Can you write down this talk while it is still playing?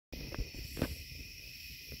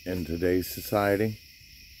In today's society,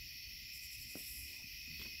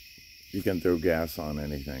 you can throw gas on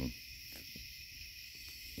anything.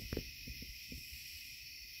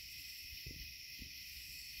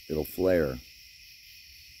 It'll flare.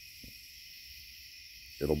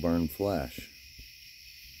 It'll burn flesh.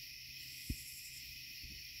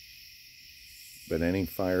 But any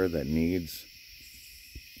fire that needs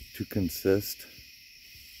to consist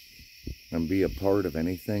and be a part of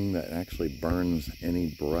anything that actually burns any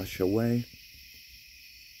brush away,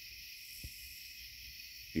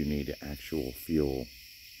 you need actual fuel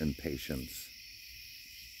and patience.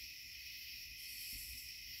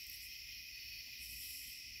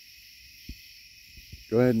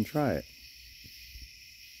 Go ahead and try it.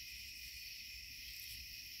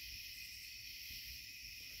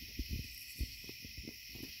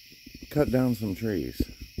 Cut down some trees.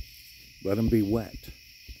 Let them be wet.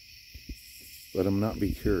 Let them not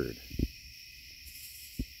be cured.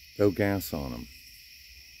 Throw gas on them.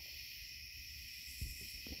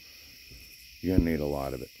 You're going to need a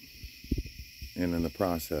lot of it. And in the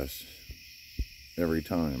process, every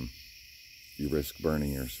time, you risk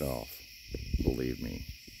burning yourself. Believe me,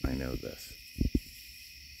 I know this.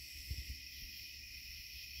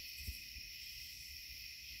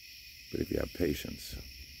 But if you have patience,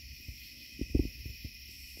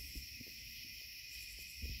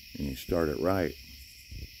 and you start it right,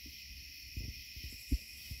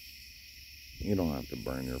 you don't have to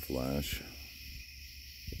burn your flesh.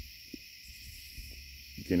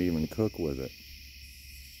 You can even cook with it.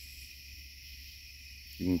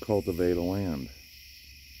 You can cultivate a land.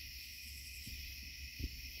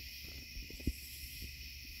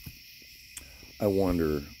 I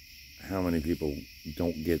wonder how many people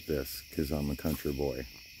don't get this because I'm a country boy.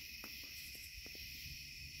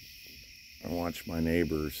 I watched my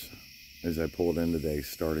neighbors, as I pulled in today,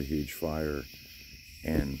 start a huge fire,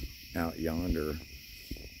 and out yonder,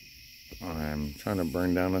 I'm trying to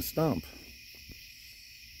burn down a stump.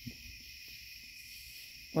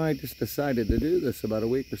 Well, I just decided to do this about a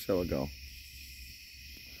week or so ago.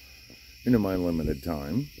 In my limited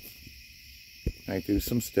time, I threw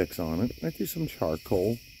some sticks on it. I threw some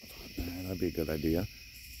charcoal. I thought, that'd be a good idea.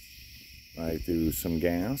 I threw some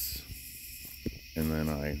gas, and then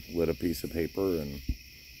I lit a piece of paper,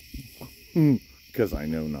 and because I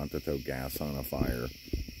know not to throw gas on a fire.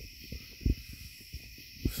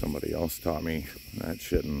 Somebody else taught me that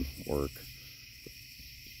shouldn't work.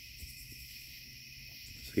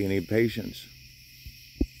 So you need patience.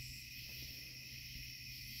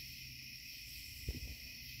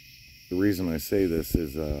 The reason I say this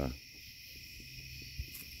is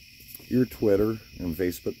your Twitter and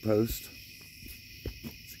Facebook post,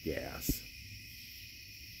 it's gas.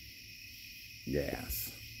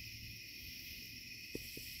 Gas.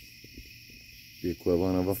 The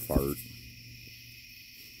equivalent of a fart.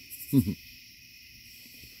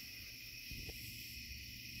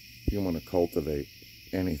 You want to cultivate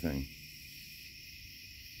anything.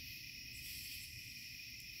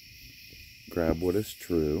 Grab what is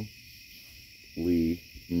truly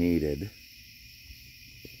needed.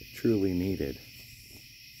 Truly needed.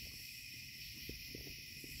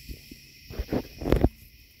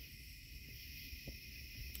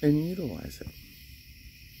 And utilize it.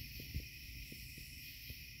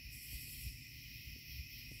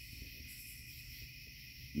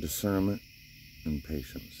 Discernment and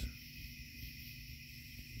patience.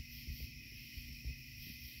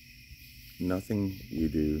 Nothing you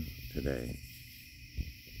do today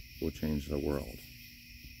will change the world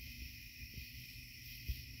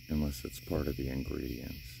unless it's part of the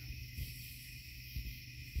ingredients.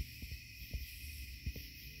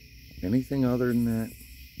 Anything other than that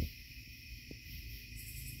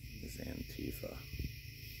is Antifa.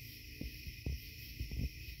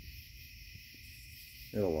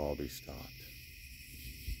 It'll all be stopped.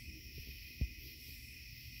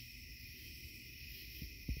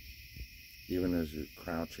 Even as you're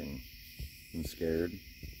crouching and scared,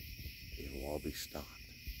 it'll all be stopped.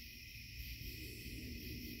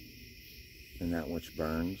 And that which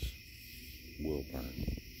burns will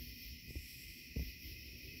burn.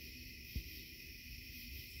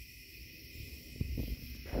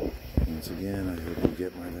 Once again, I hope you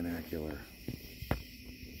get my vernacular.